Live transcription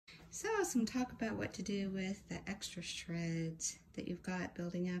So some talk about what to do with the extra shreds that you've got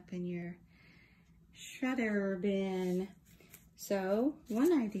building up in your shredder bin. So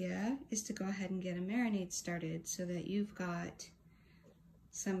one idea is to go ahead and get a marinade started so that you've got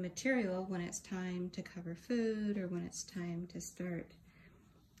some material when it's time to cover food or when it's time to start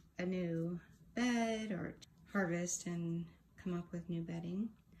a new bed or harvest and come up with new bedding.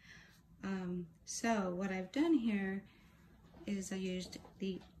 So what I've done here is I used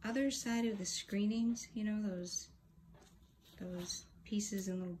the other side of the screenings, you know, those pieces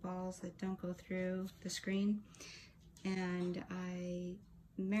and little balls that don't go through the screen, and I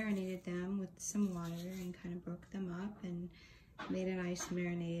marinated them with some water and kind of broke them up and made a nice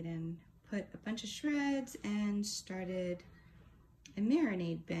marinade and put a bunch of shreds and started a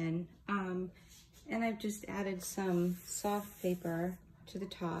marinade bin. And I've just added some soft paper to the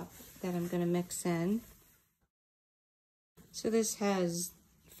top that I'm going to mix in. So this has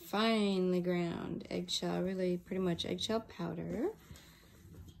finely ground eggshell, really pretty much eggshell powder.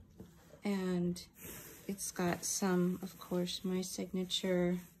 And it's got some, of course, my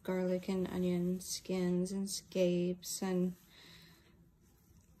signature garlic and onion skins and scapes and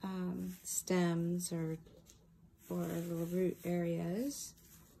stems or little root areas.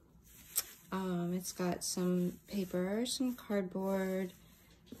 It's got some paper, some cardboard,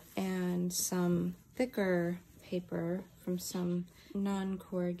 and some thicker paper from some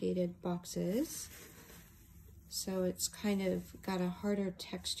non-corrugated boxes. So it's kind of got a harder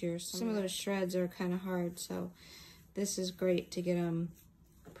texture. Some of those shreds are kind of hard, so this is great to get them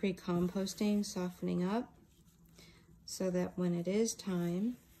pre-composting, softening up, so that when it is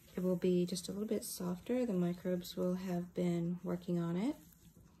time, it will be just a little bit softer. The microbes will have been working on it,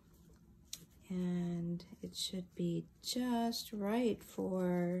 and it should be just right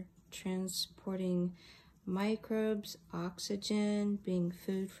for transporting microbes, oxygen, being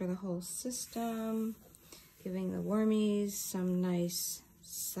food for the whole system, giving the wormies some nice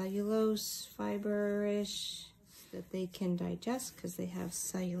cellulose fiber-ish that they can digest because they have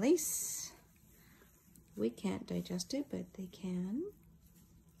cellulase. We can't digest it, but they can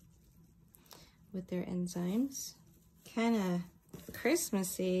with their enzymes. Kind of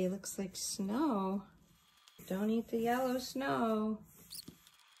Christmassy, looks like snow. Don't eat the yellow snow.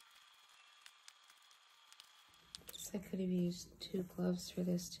 Guess I could have used 2 gloves for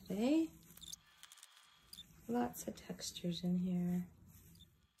this today. Lots of textures in here.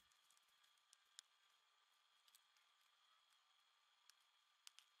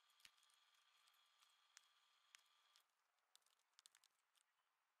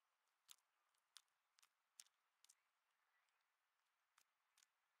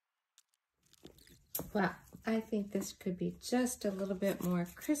 Wow, I think this could be just a little bit more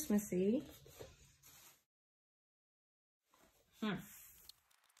Christmassy.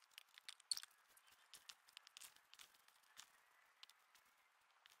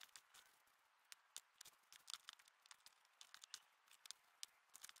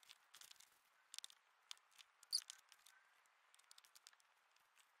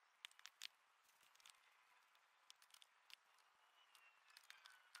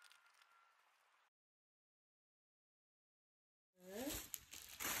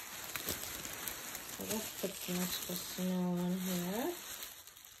 So let's put some extra snow on here.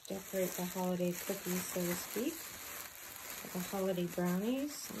 Decorate the holiday cookies, so to speak. Like the holiday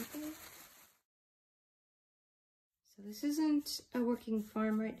brownies, something. So this isn't a working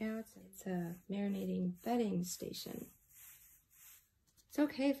farm right now. It's a marinating bedding station. It's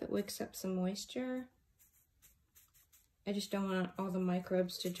okay if it wicks up some moisture. I just don't want all the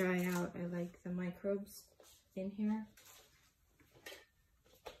microbes to dry out. I like the microbes in here.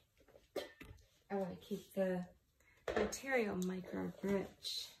 I want to keep the material microbe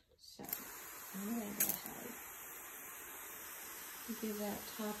rich. So I'm going to go ahead and give that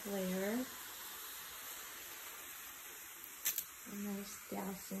top layer a nice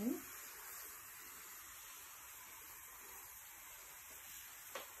dousing.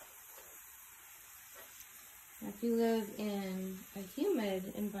 Now, if you live in a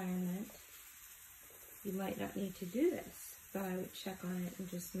humid environment, you might not need to do this, but I would check on it and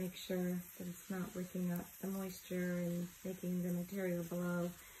just make sure that it's not wicking up the moisture and making the material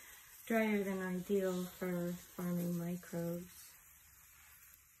below drier than ideal for farming microbes.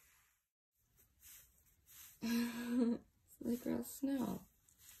 It's like real snow.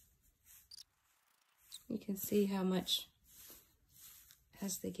 You can see how much,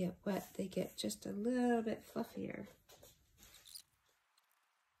 as they get wet, they get just a little bit fluffier.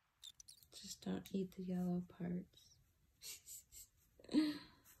 Just don't eat the yellow parts.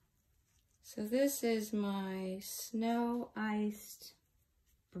 So this is my snow iced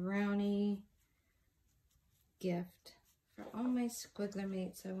brownie gift for all my Squiggler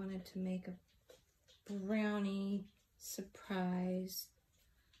mates. I wanted to make a brownie surprise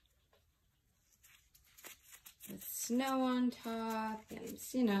with snow on top and,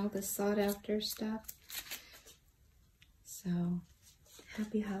 you know, the sought after stuff. So,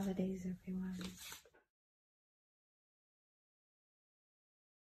 happy holidays, everyone.